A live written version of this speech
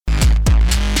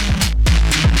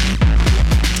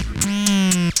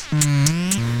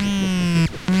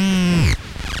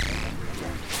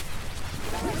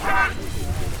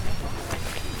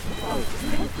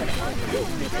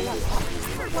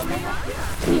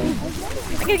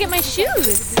I gotta get my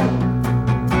shoes.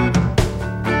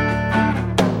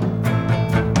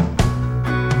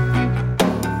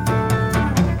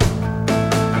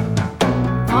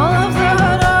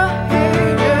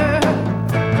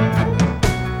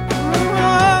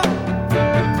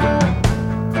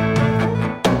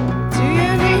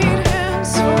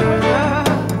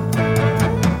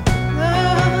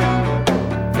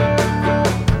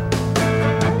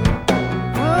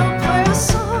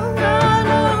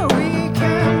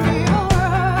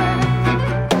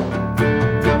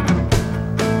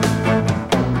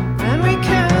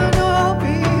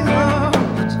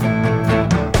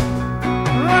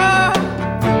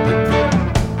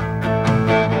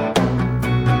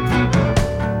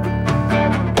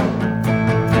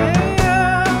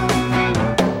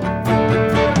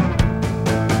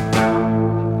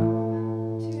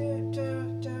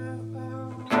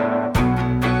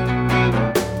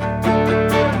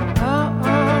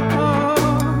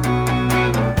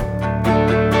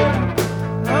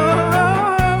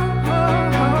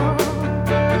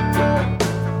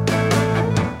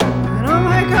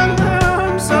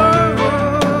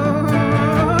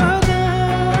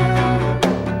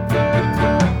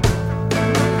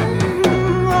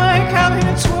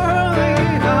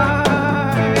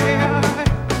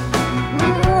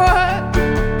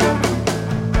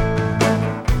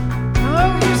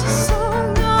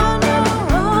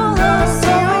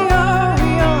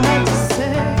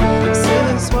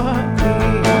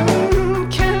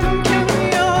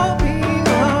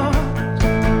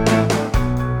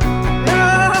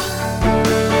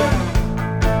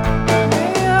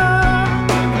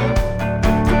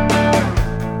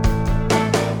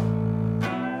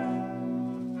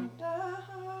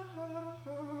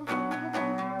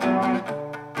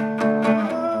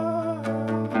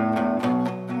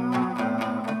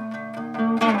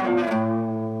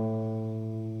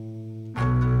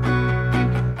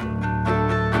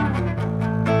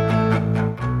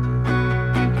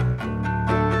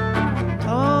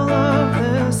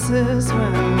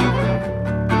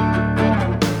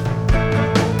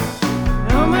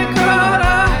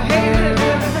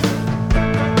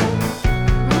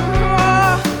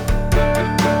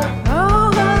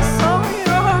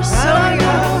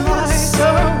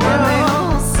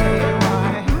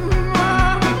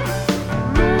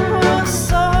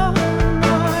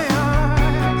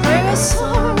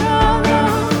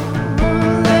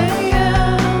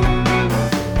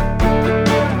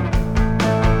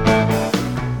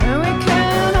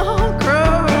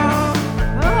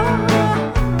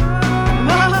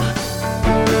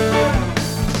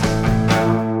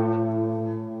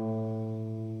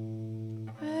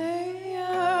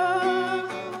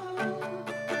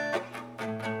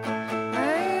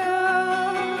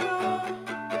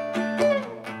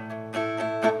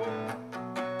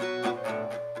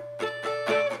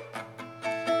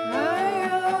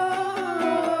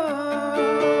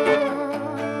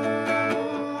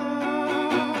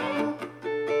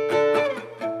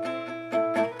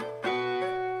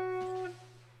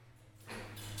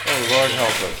 Lord help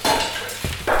us.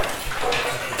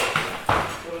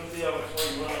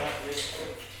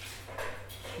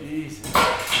 Jesus.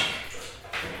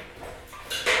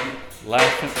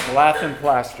 Lath and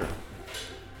plaster.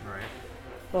 Right.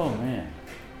 Oh man.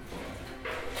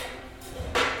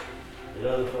 It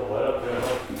doesn't feel wet up there,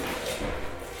 huh?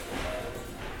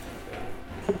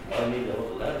 I need to hold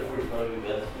the ladder for you, probably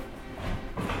best.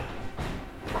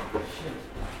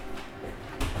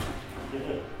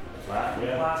 Lath and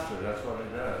plaster, that's what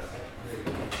it does. It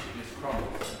just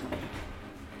crumbles.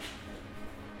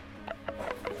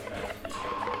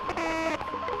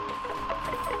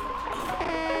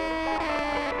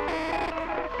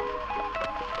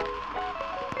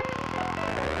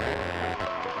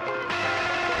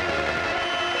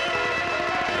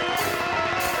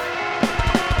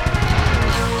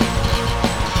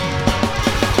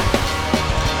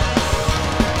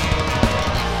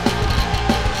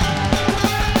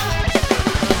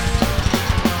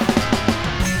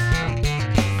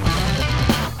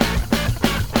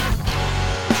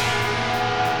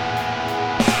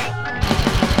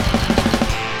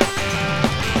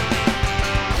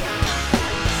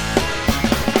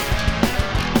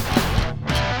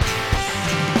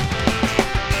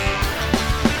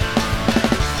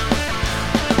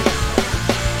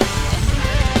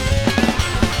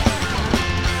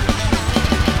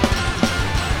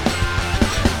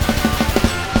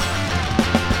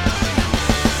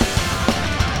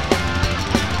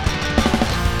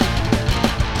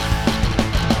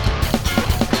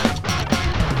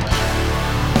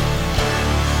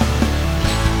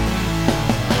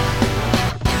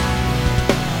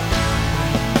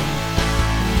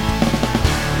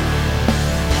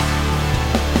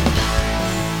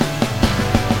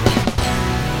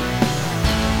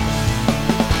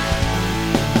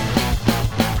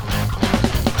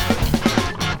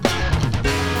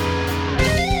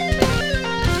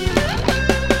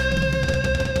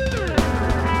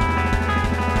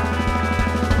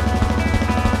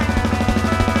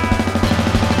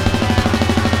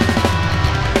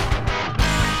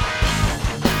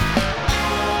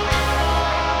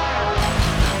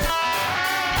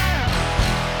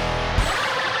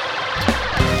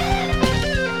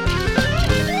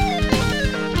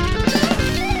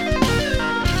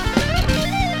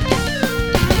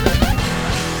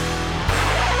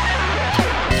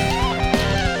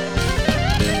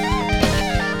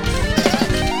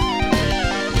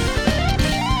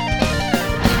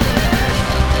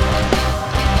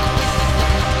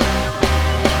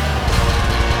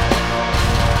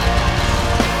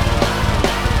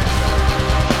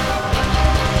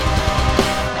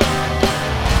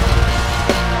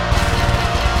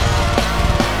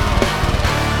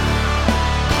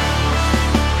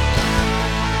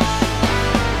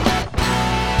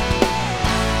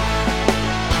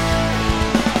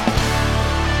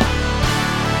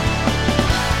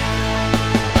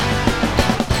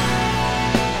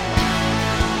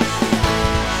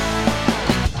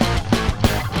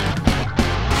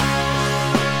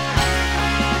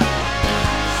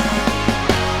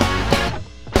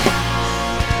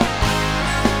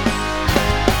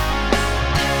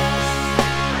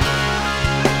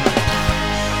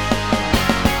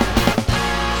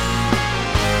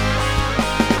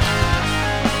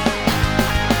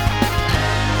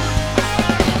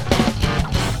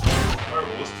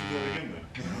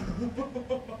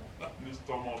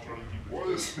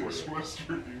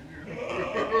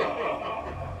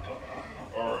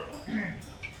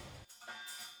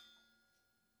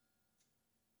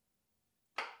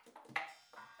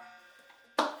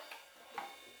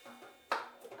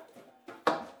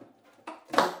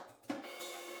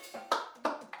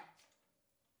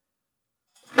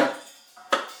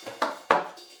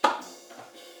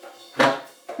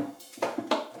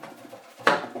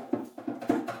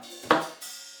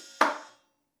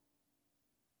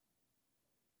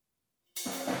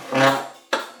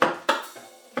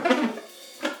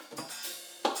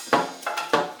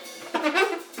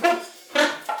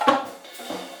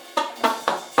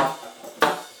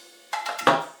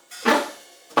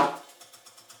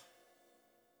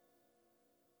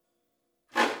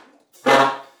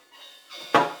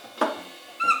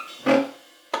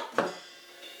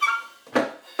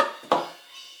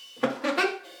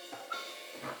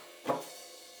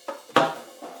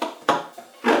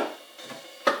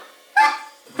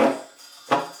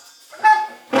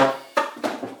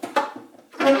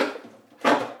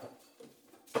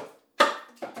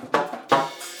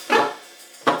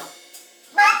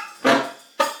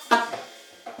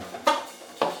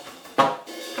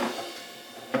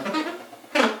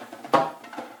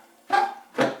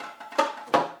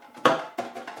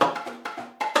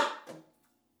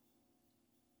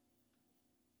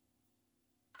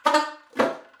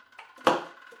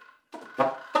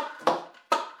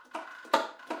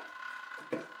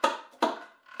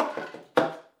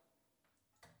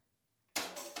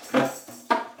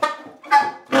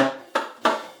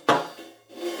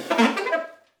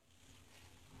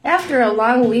 after a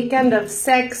long weekend of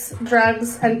sex,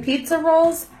 drugs, and pizza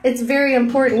rolls, it's very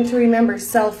important to remember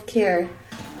self-care.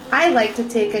 I like to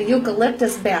take a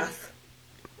eucalyptus bath.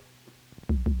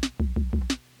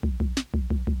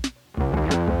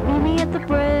 Meet me at the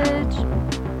bridge,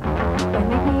 or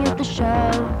meet me at the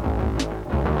show.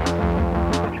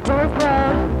 Dorf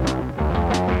Road,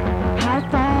 high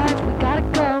five, we gotta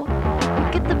go.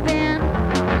 You get the band,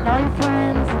 and all your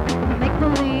friends, and make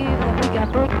believe that we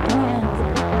got big plans.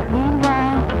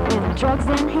 Meanwhile, with drugs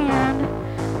in hand,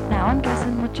 now I'm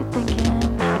guessing what you're thinking.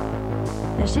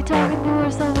 Is she talking to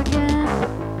herself again?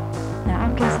 Now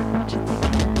I'm guessing what you're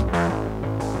thinking.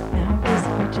 Now I'm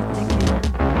guessing what you're thinking.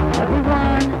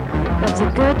 Everyone loves a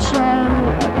good show.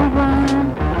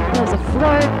 Everyone loves a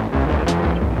flirt.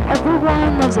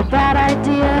 Everyone loves a bad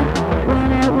idea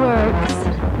when it works.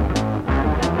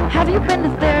 Have you been to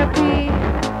therapy?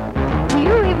 Do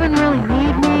you even really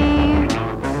need me?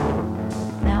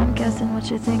 Now I'm guessing what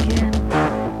you're thinking.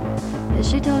 Is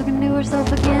she talking to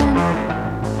herself again?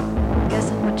 I'm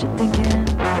guessing what you're thinking.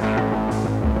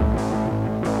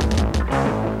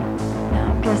 Now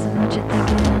I'm guessing what you're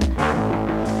thinking.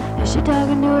 Is she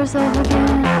talking to herself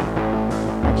again?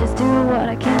 I just do what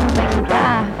I can to make you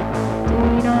laugh. Do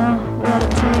you know what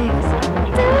it takes?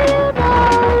 Do you know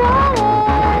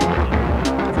what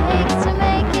it takes to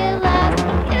make it last?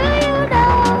 Do you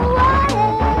know what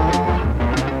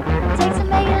it takes to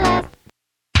make it last?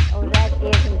 Oh, that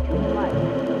isn't too much.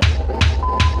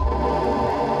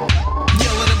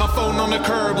 Yelling at my phone on the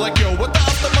curb like, yo, what the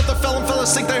f the mother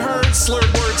fellas think they heard?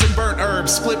 Slurred words and burnt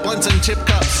herbs, split blunts and tip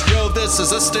cups. Yo, this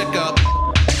is a stick up.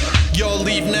 Yo,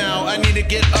 leave now, I need to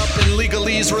get up and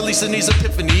legalese, releasing these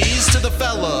epiphanies to the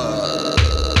fella.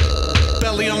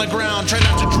 Belly on the ground, try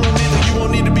not to drool neither, you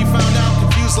won't need to be found out.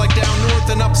 Confused like down north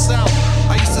and up south.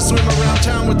 I used to swim around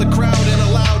town with the crowd in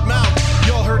a loud mouth.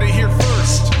 Y'all heard it here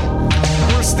first.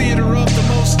 Worst theater of the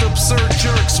most absurd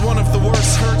jerks. One of the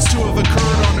worst hurts to have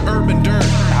occurred on urban dirt.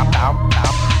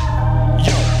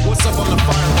 Yo, what's up on the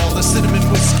fireball, the cinnamon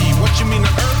whiskey? What you mean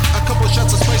to earth? A couple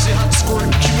shots of spicy hot squirt.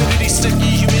 Humidity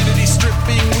sticky, humanity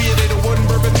stripping. We had ate a wooden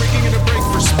bourbon, drinking in a break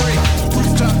for spring.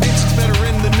 Rooftop dances better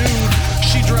in the nude.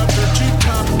 She dropped her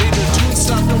two-top, made the tune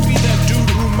stop. Don't be that dude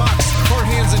who mocks. Our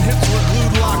hands and hips were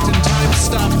glued, locked, and time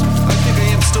stopped. I think I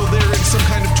am still there in some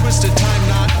kind of twisted time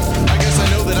knot. I guess I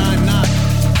know that I'm not.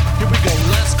 Here we go,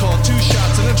 last call, 2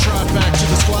 shots and a trot back to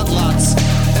the squat lots.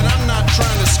 And I'm not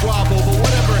trying to squabble, but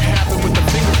whatever happened with the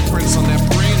fingerprints on that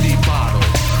brandy bottle?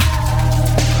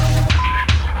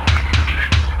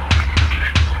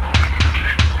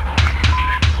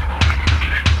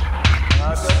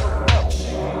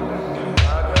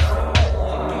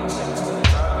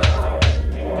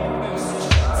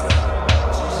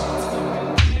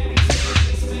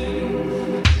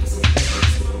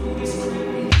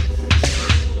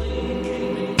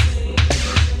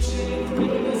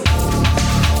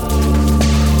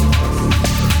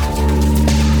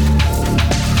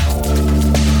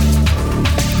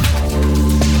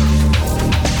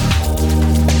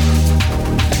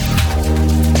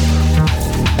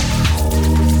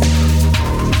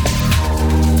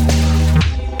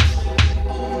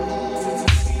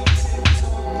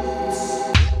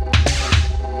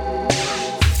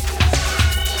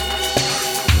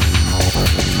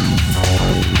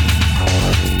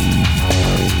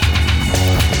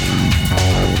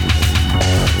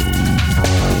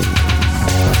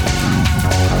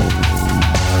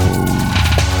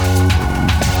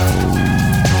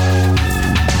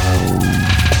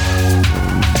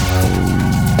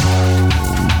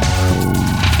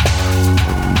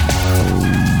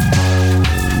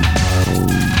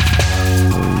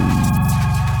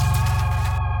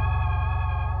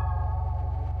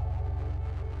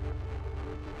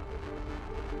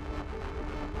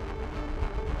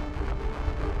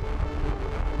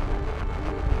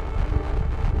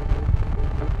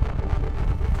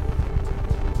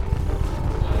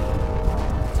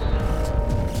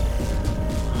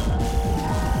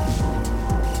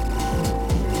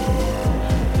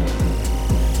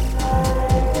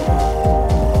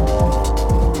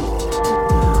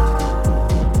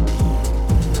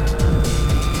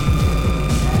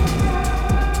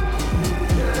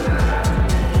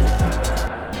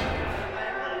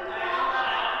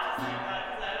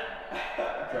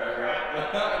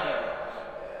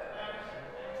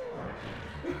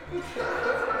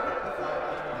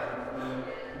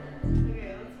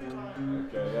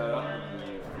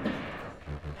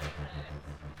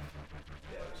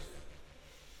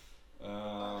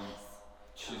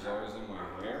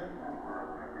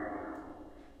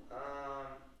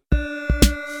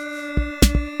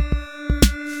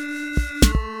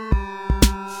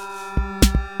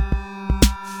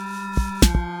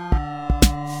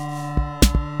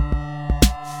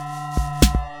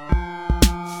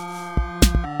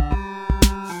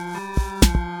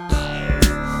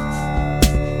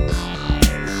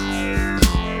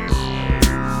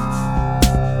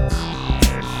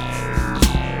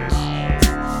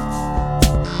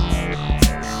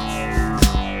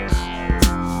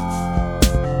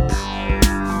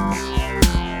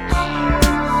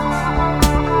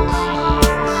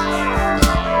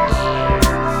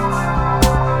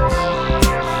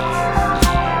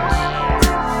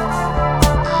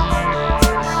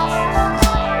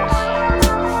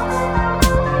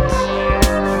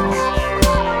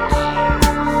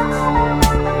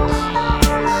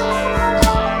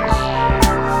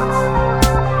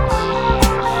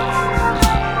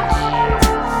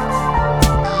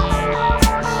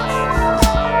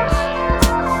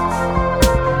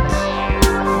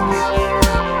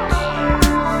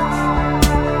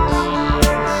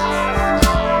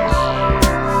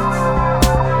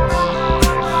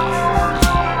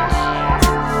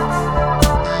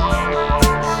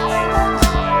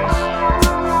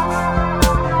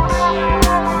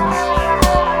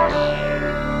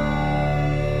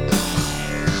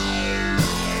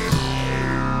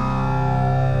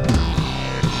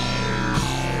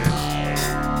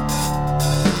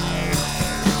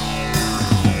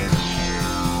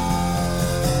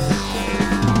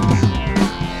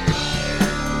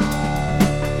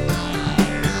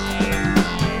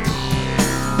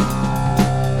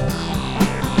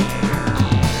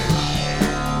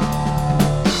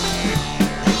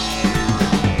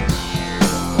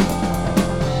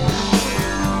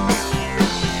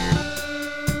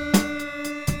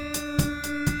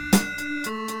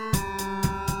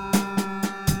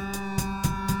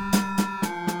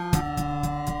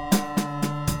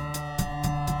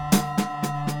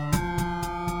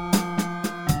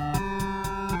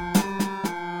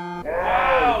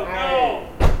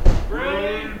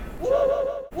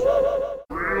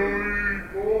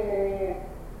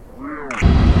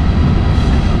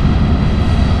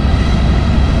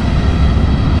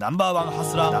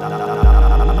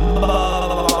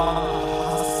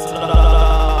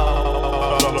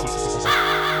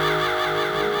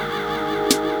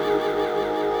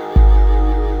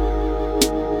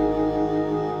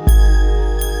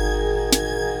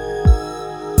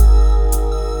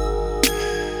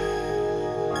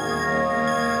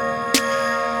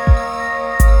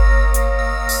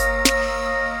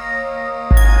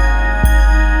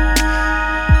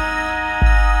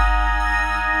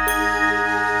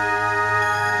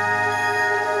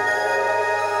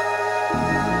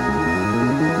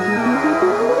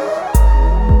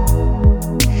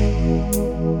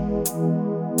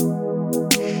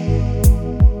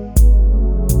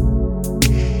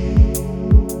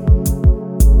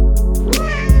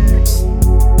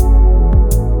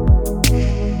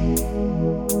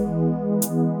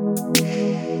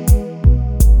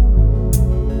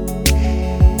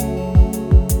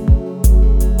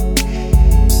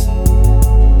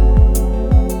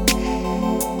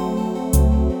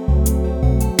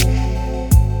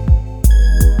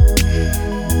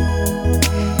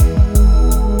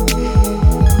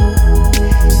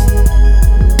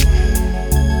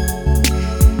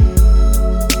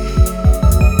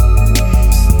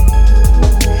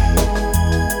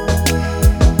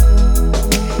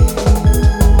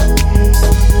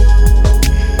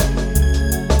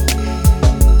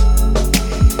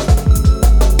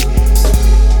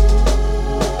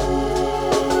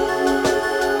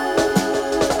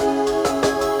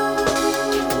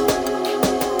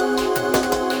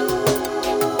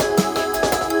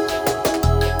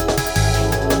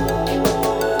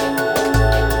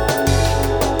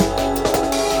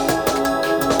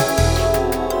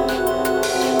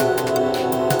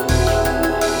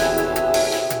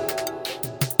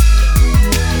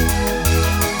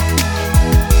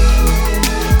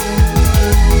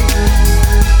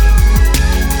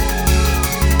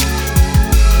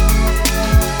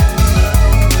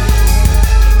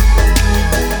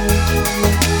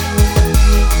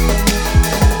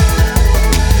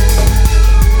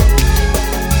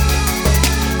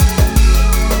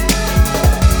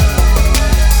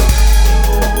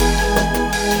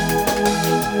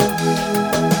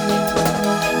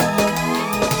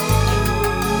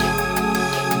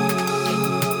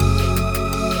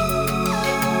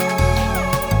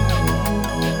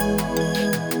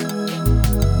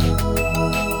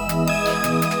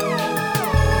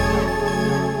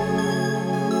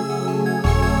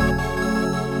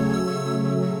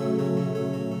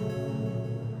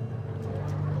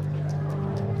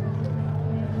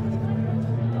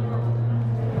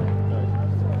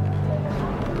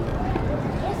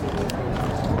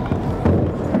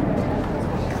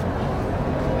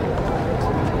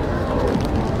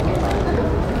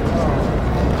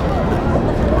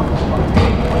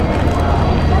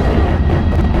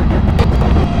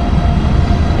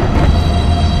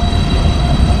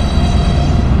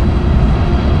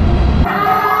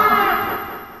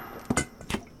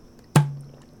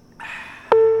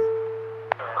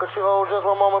 Could you hold just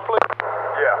one moment, please?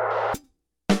 Yeah.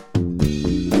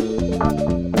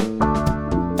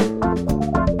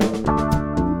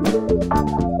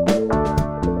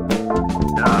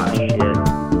 Ah, shit.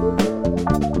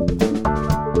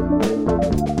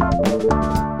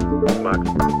 Max.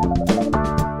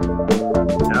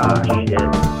 Ah, shit.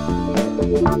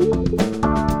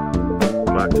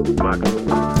 Max.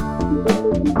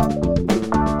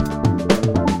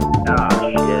 Ah, shit. Ah,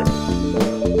 shit.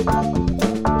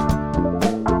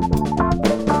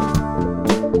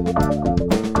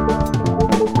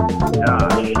 Ah,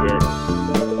 shit. Ah, shit.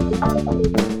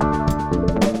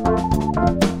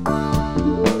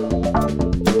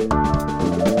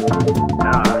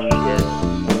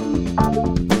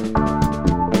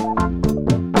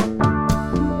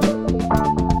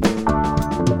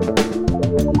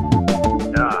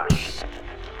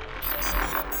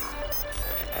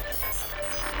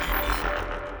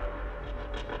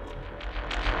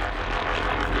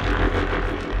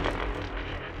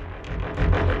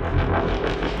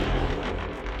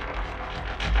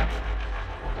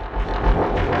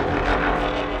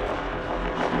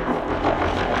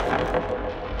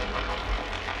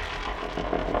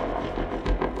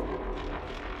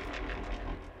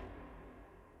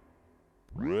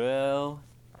 Well.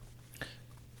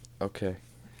 Okay.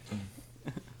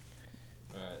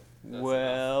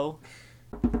 Well.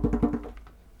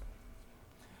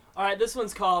 Alright, this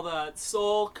one's called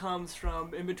Soul Comes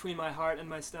From In Between My Heart and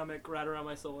My Stomach, right around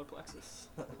my solar plexus.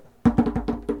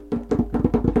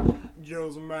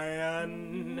 Joe's a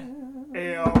man,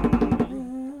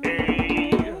 M-A-N.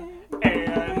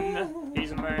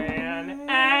 He's a man,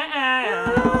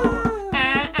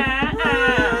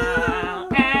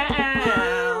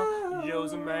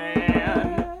 Joe's a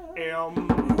man,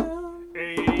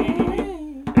 M-A-N.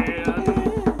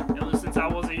 Ever since I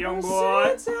was a young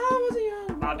boy,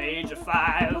 about the age of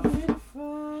 5,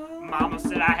 Mama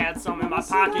said I had some in my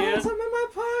pocket.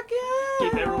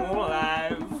 Keep everyone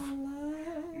alive.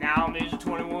 Now I'm the age of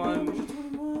 21.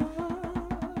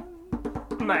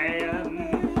 Man.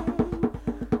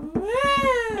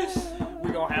 We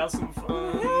gonna have some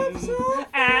fun. Man.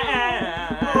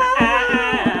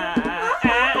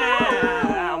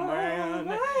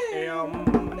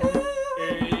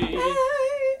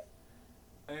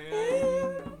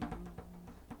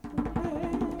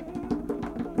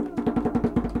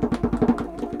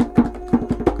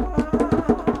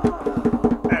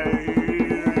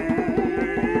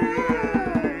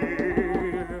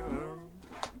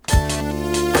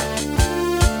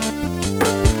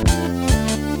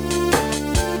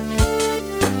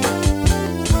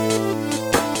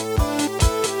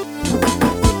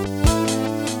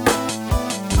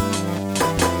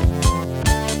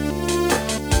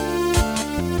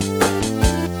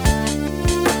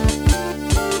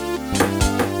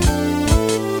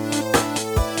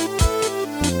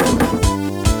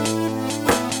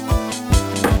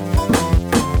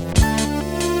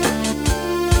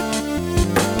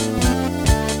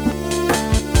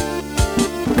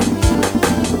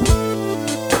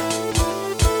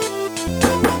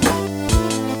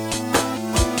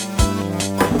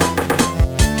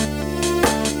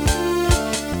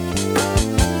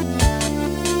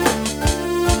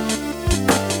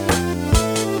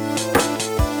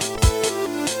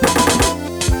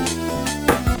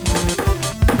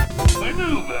 I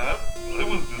knew that. I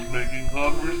was just making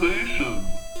conversation.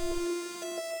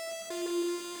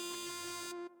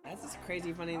 That's a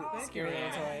crazy, funny, scary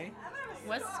little toy.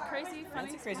 What's crazy,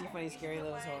 funny? That's a crazy, funny, scary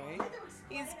little toy.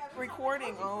 He's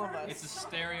recording all of us. It's a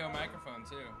stereo microphone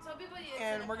too.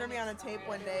 And we're gonna be on a tape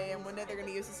one day, and one day they're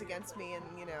gonna use this against me, and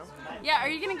you know. Yeah, are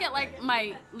you gonna get like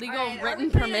my legal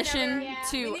written permission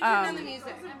to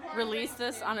release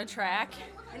this on a track?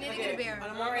 I need to get a beer.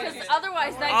 Because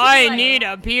otherwise that I could be, need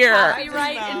a beer.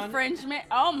 Copyright infringement.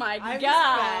 Oh my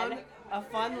god. A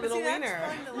fun little winner.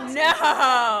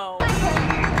 No.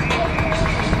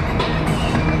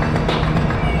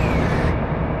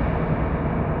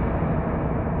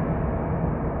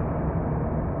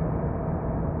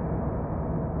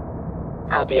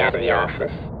 I'll be out of the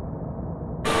office.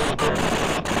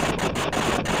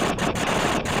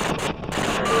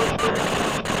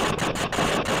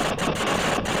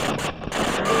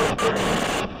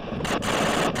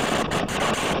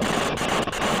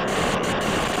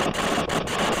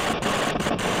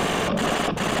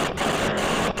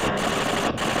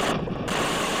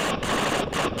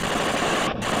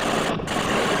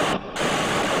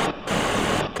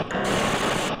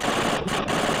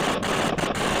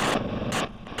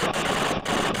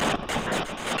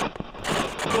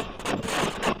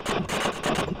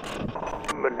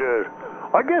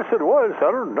 I guess it was. I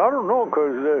don't know,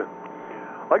 because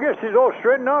I guess he's all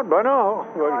straightened out by now.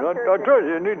 But I told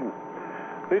you need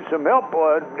some help.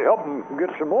 I'd help him get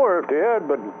some more if they had,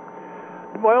 but,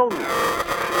 well...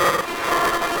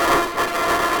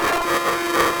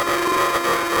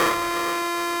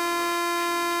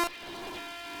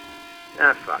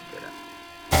 I fucked it up.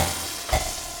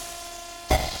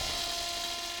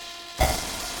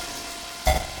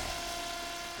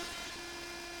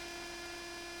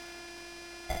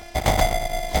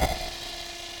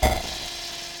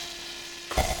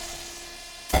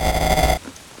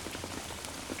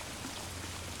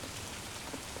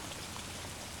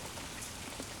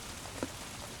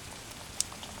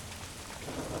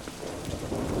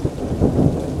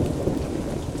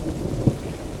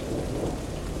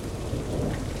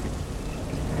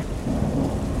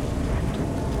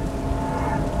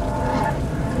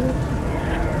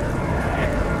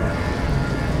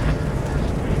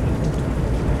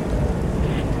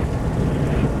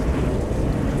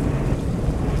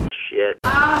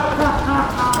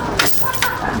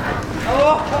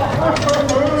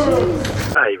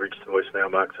 Hi, you reached the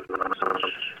voicemail box of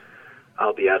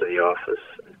I'll be out of the office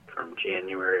from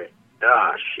January.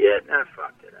 Ah, shit, I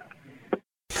fucked it up.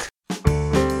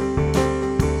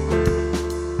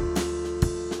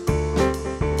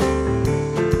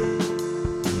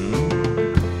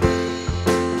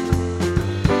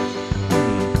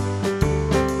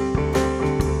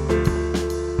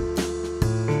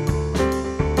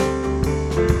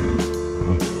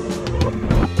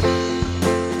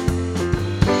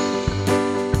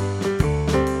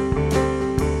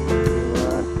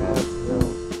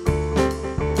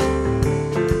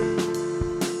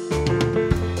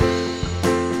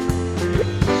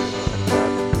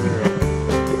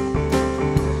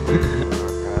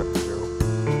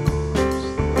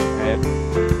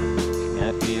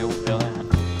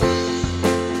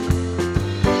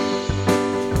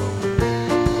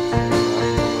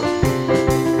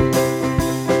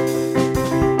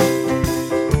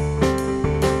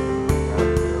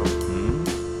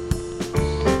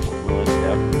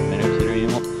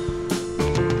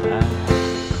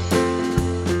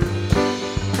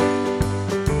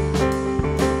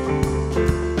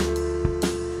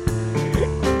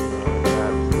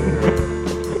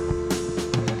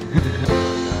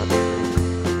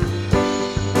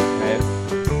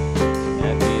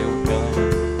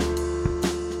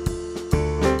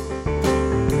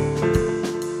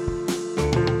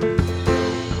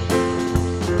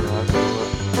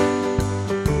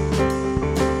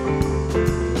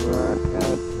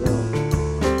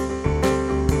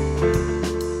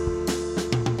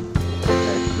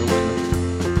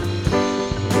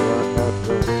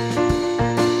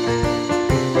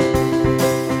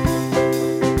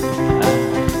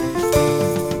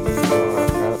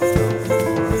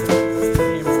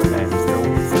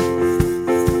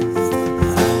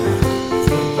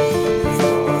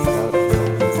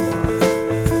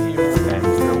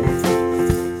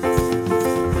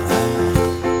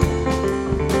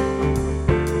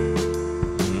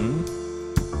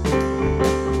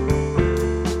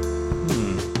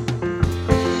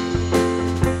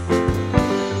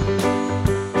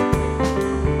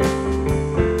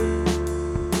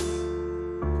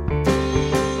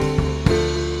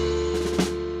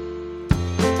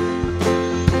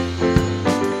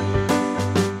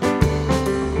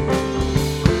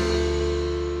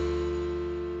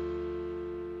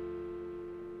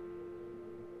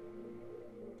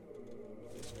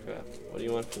 Crap. What do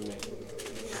you want from me?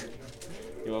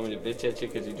 You want me to bitch at you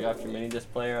because you dropped your mini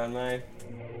disc player on mine?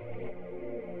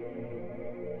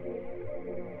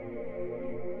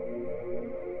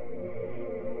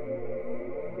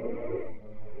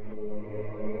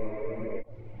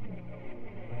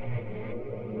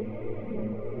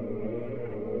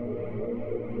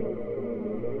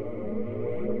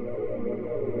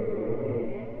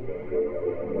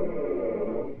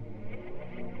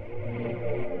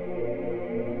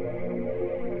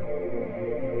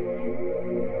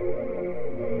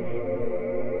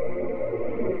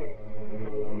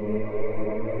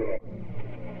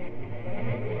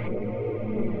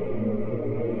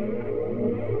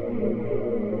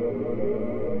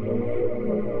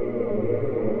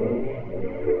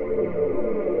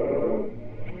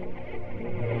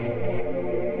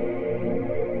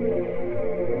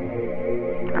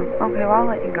 Okay, well, I'll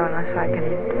let you go now so I can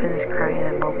finish crying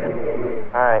and moping.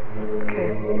 Alright. Okay.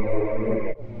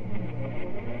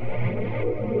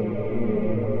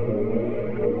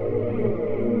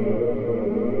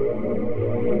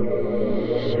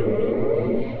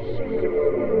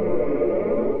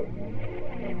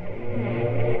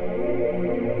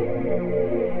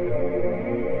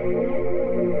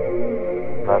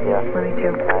 Love ya. Love you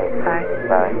too. Bye.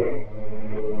 Bye.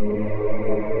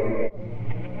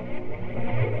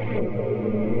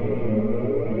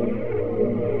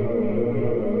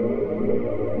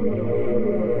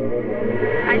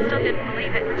 I still didn't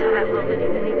believe it until that moment.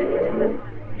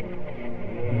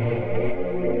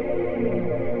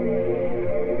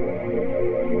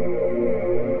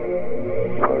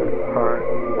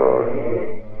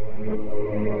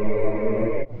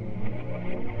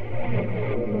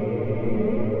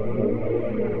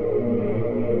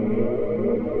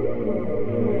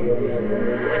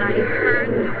 When I heard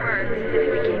the words, then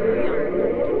it became real.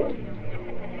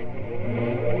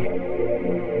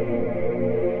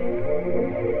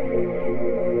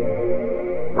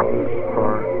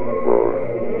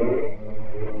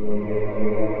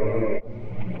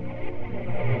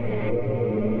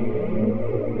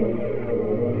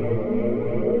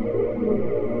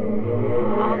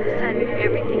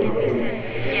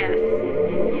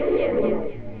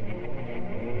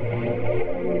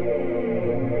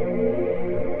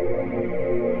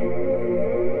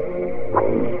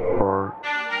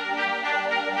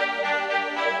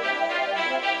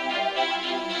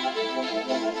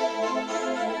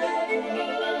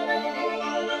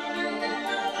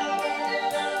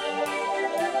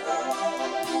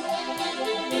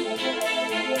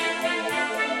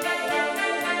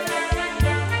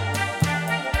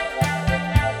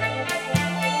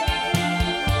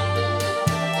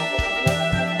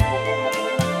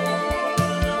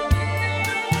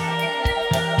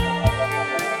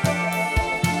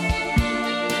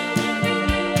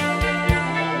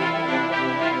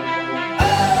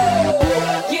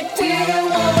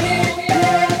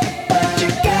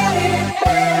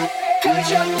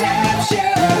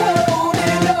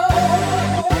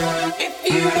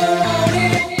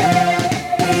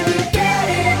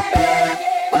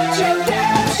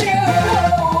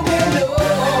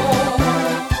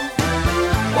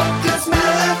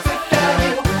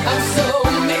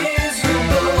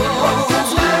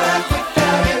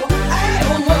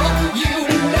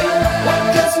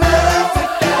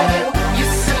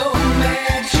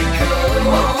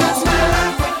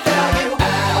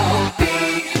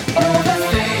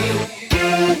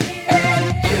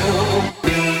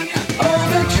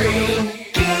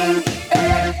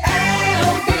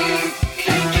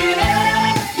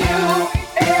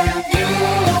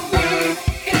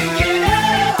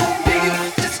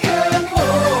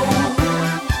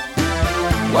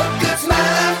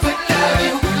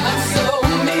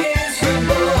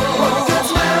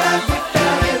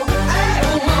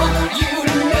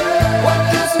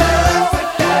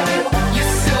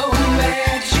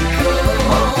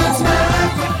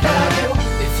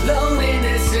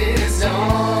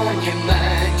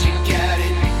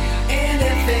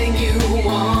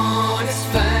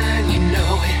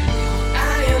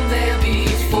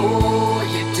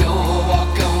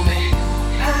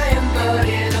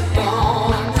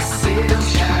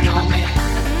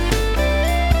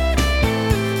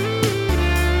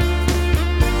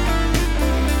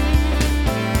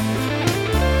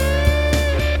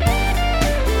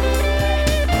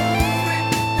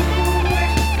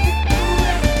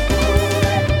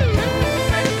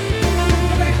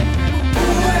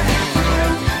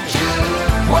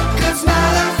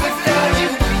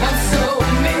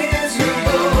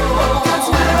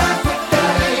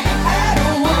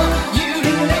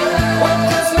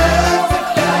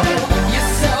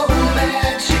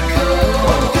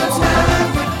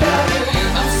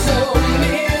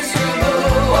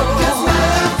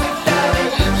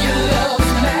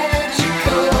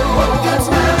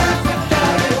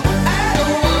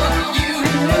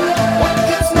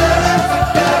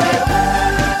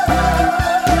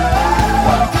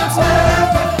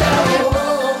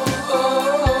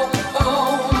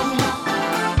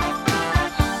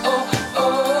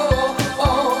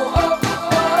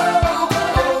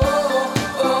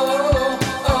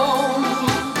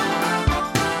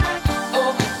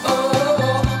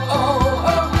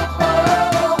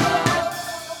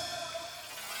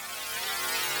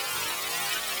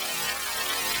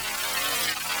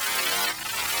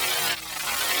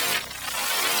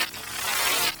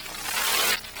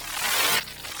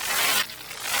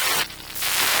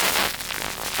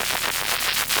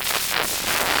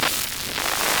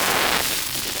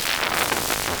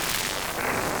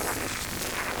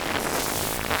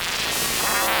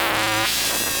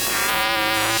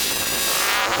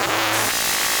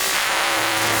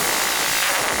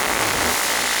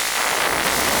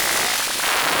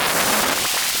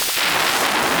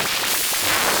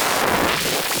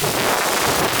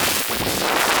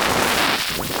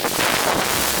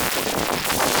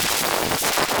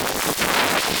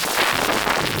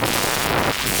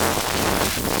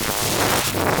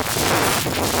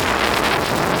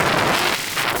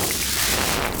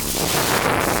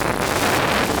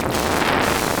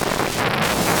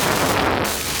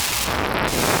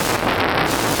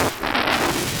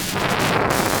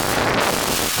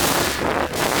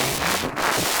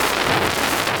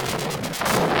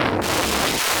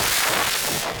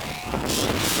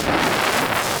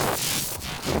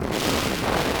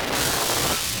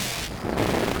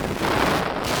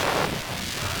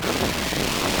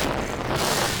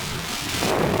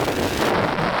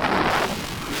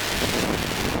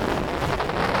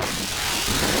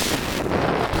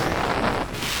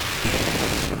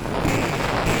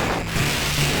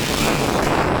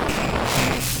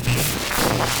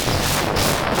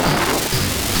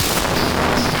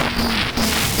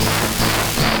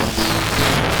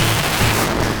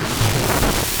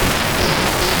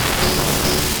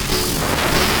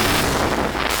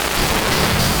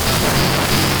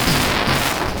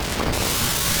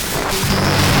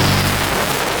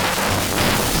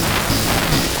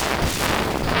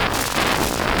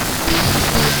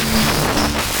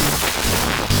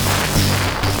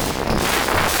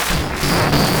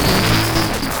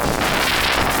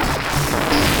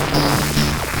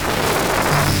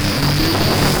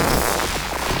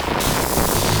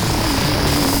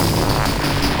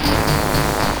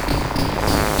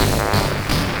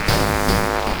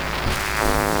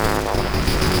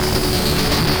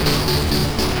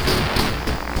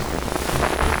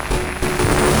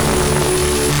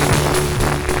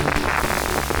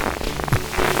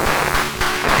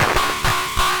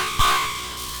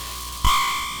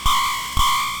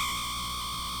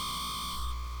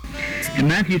 In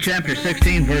Matthew chapter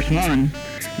 16, verse 1,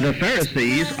 the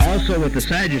Pharisees, also with the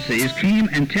Sadducees, came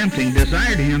and tempting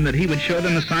desired him that he would show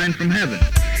them a sign from heaven.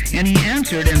 And he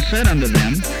answered and said unto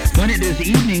them, When it is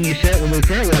evening, ye say it will be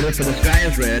fair weather, for the sky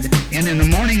is red, and in the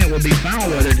morning it will be foul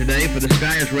weather today, for the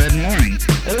sky is red and lowering.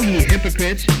 O ye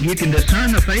hypocrites, ye can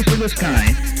discern the face of the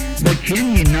sky, but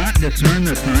can ye not discern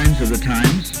the signs of the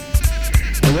times?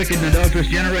 A wicked and adulterous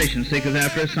generation seeketh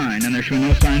after a sign, and there shall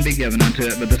no sign be given unto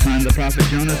it but the sign of the prophet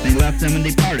Jonas. And he left them and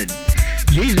departed.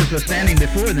 Jesus was standing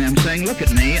before them, saying, Look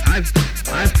at me, I've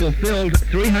fulfilled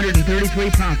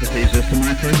 333 prophecies as to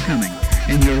my first coming,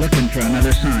 and you're looking for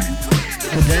another sign.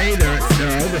 Today, there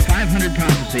are over 500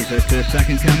 prophecies as to his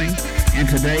second coming, and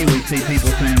today we see people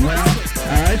saying, well,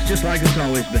 it's just like it's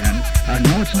always been.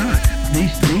 No, it's not.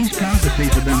 These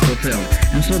prophecies have been fulfilled.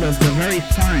 And so the very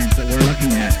signs that we're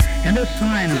looking at, and this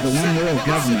sign of the one world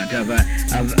government,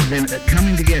 of them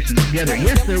coming together.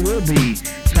 Yes, there will be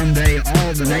someday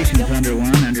all the nations under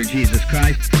one, under Jesus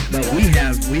Christ, but we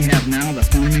have now the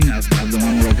forming of the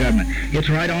one world government. It's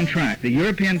right on track. The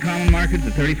European Common Market,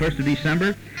 the 31st of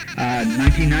December,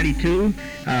 1992,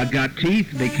 got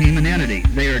teeth, became an entity.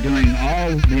 They are doing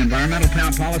all the environmental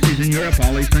policies in Europe.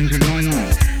 All these things are going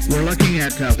on. We're looking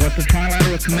at what the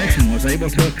Trilateral Commission was able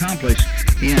to accomplish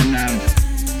in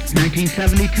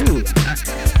 1972.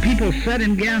 People sat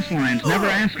in gas lines, never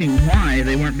asking why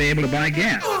they weren't able to buy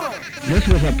gas. This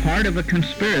was a part of a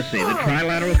conspiracy. The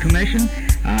Trilateral Commission,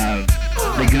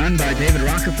 begun by David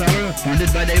Rockefeller,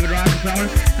 funded by David Rockefeller.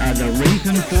 The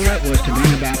reason for it was to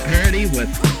bring about parity with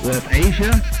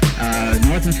Asia,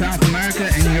 North and South America,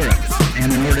 and Europe.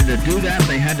 And in order to do that,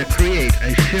 they had to create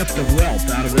a shift of wealth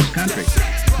out of this country.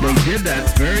 They did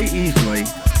that very easily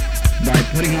by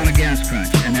putting on a gas crunch.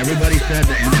 And everybody said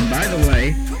that, and by the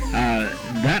way,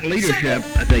 that leadership,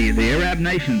 the Arab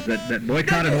nations that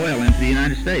boycotted oil into the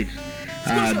United States,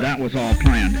 that was all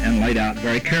planned and laid out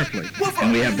very carefully.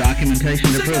 And we have documentation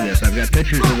to prove this. I've got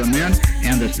pictures of the men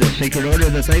and the secret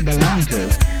order that they belong to,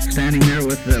 standing there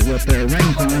with their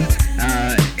rings on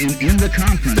in the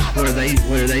conference where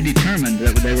they determined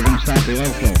that they were going to stop the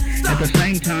oil flow. At the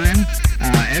same time,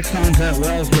 Exxon's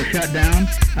wells were shut down,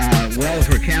 wells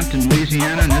were capped in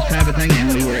Louisiana and this type of thing, and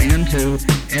we were into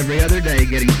every other day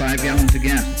getting 5 gallons of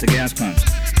gas at the gas pumps.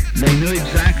 They knew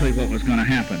exactly what was going to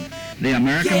happen. The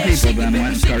American people then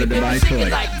went and started to buy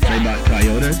toys. They bought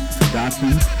Toyotas,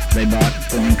 Datsuns, they bought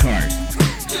foreign cars.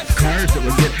 Cars that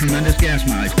would get tremendous gas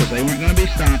mileage because they weren't going to be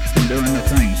stopped from doing the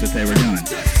things that they were doing.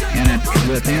 And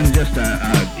within just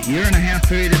a year and a half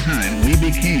period of time, we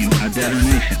became a debtor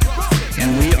nation.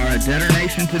 And we are a debtor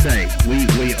nation today.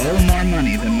 We owe more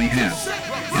money than we have.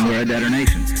 And we're a debtor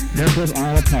nation. This was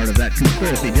all a part of that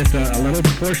conspiracy, just a little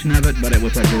portion of it, but it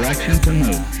was a direction to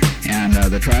move. And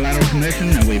the Trilateral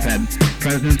Commission, we've had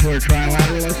presidents who are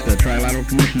trilateralists. The Trilateral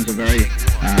Commission is a very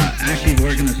active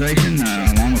organization,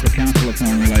 along with the Council of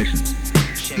Foreign Relations.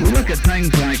 We look at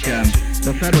things like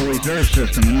the Federal Reserve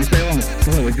System, and we say, oh,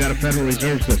 boy, we've got a Federal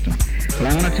Reserve System. But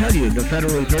I want to tell you, the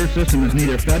Federal Reserve System is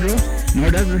neither federal,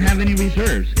 nor does it have any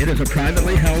reserves. It is a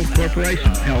privately held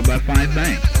corporation, held by 5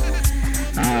 banks.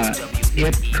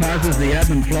 It causes the ebb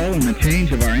and flow and the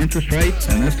change of our interest rates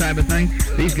and this type of thing.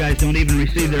 These guys don't even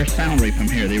receive their salary from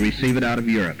here. They receive it out of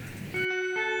Europe.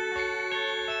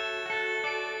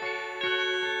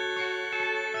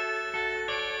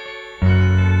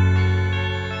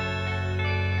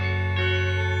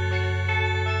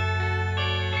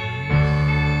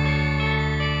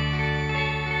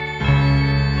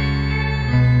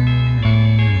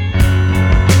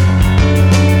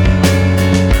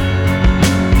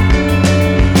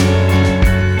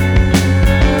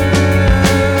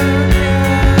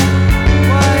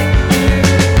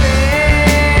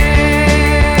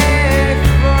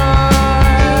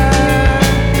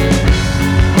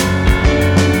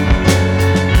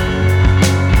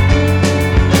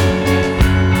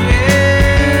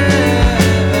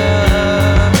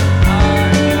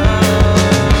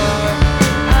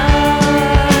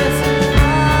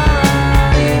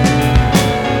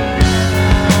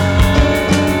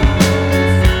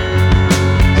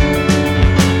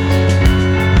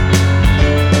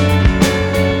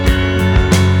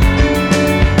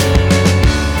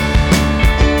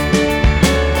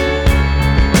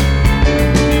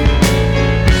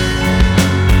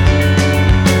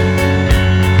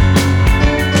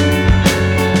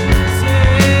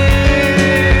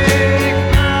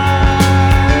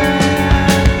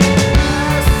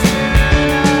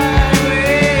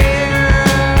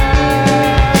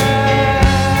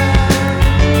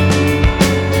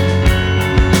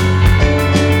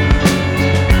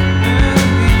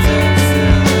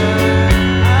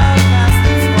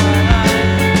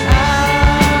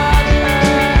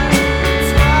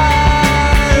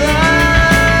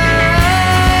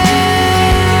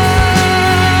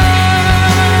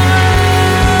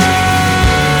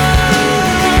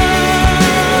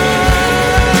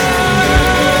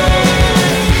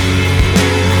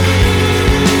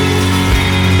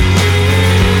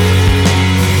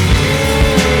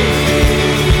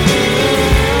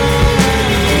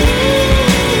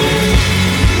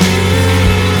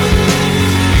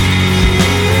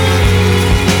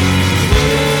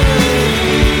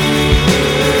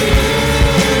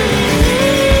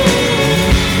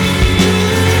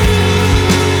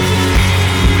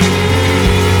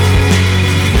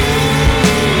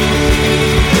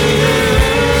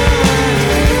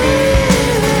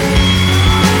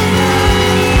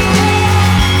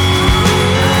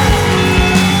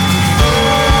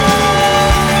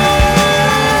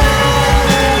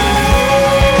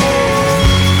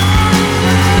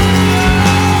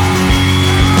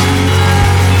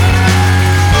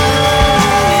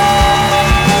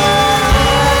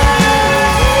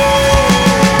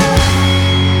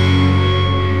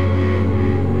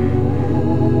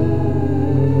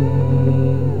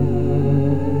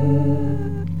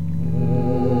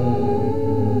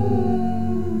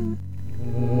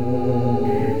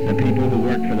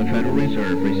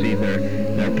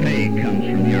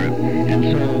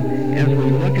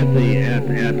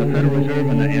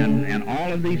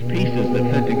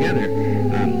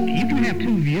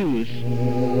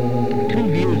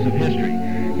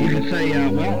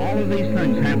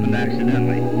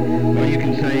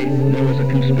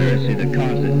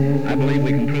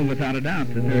 a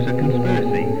doubt that there's a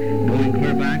conspiracy going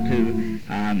clear back to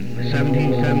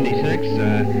 1776,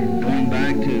 going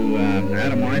back to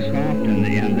Adam Weishaupt and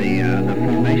the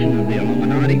formation of the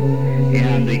Illuminati,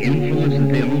 and the influence that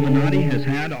the Illuminati has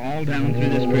had all down through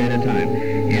this period of time.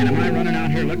 And am I running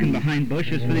out here looking behind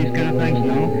bushes for these kind of things?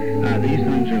 No, these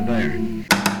things are there.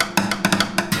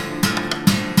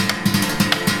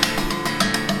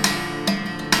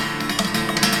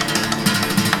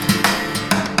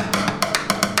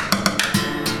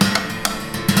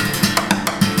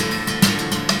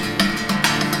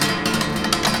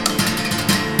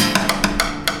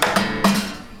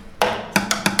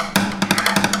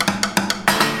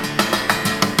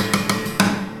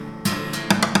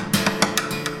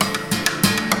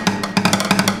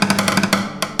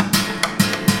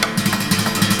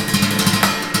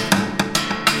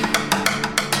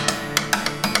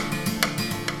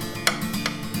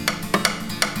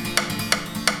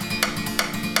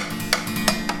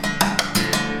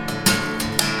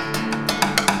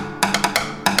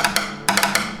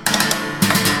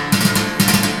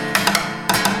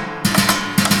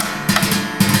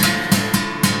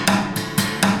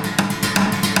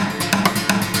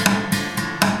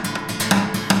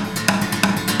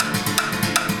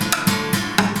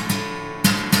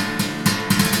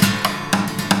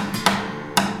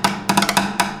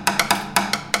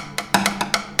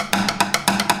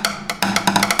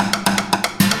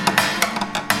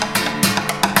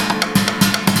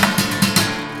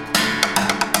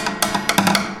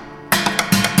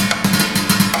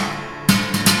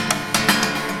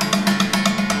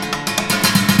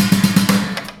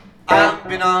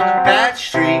 been on a bad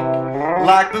streak,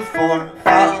 like before,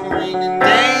 following in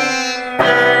danger.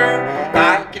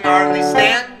 I can hardly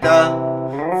stand up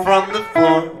from the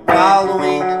floor,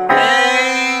 wallowing in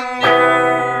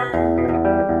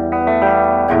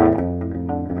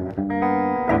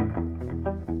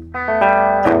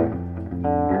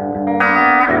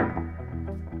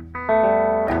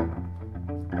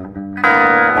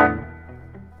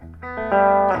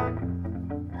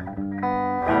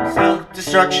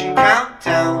self-destruction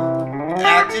countdown,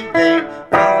 activate,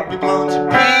 I'll be blown to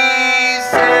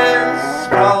pieces,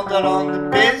 sprawled out on the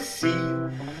busy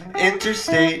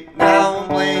interstate, now I'm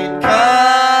playing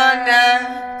connect,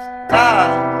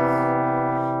 dials,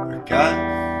 or guts,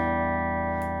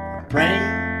 or brains,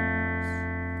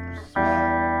 or smell.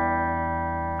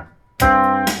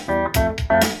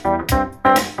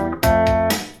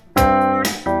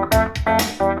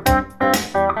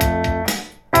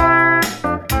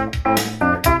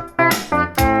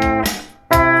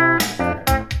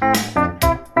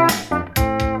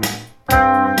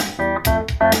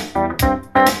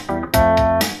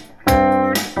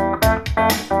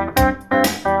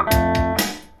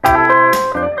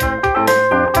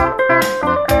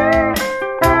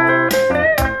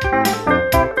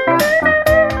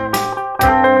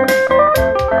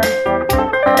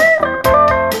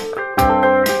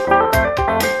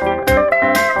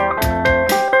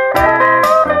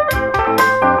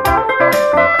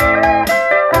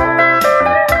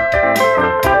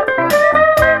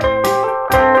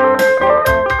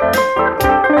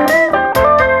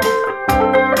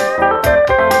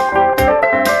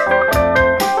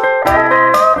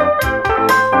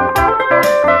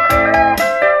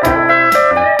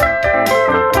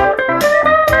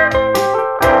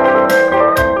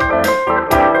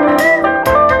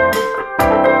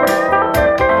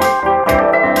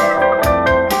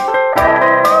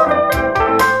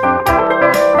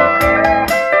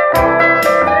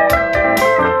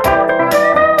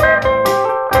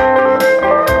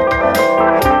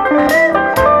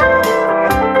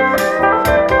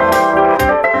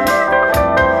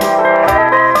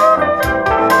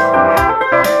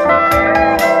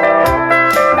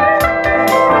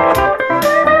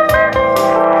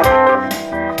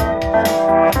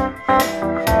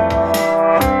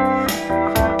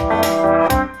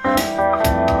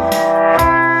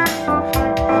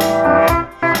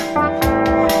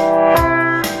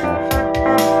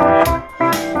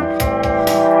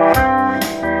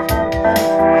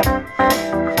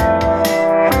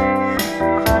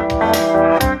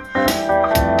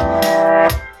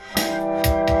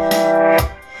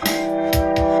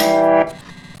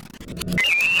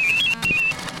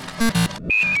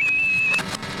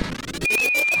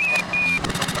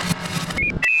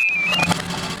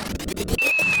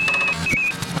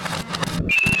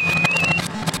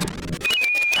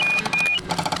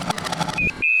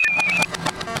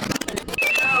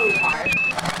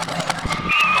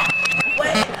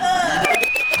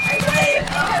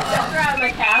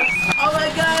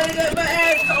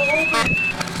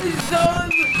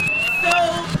 So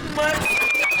much.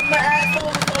 My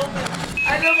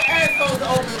asshole's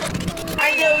open.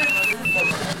 I know it's...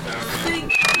 See?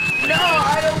 No,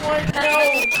 I don't want...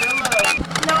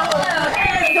 No, my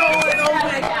asshole is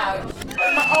open.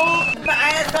 My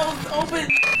asshole's open.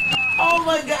 Oh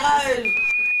my god.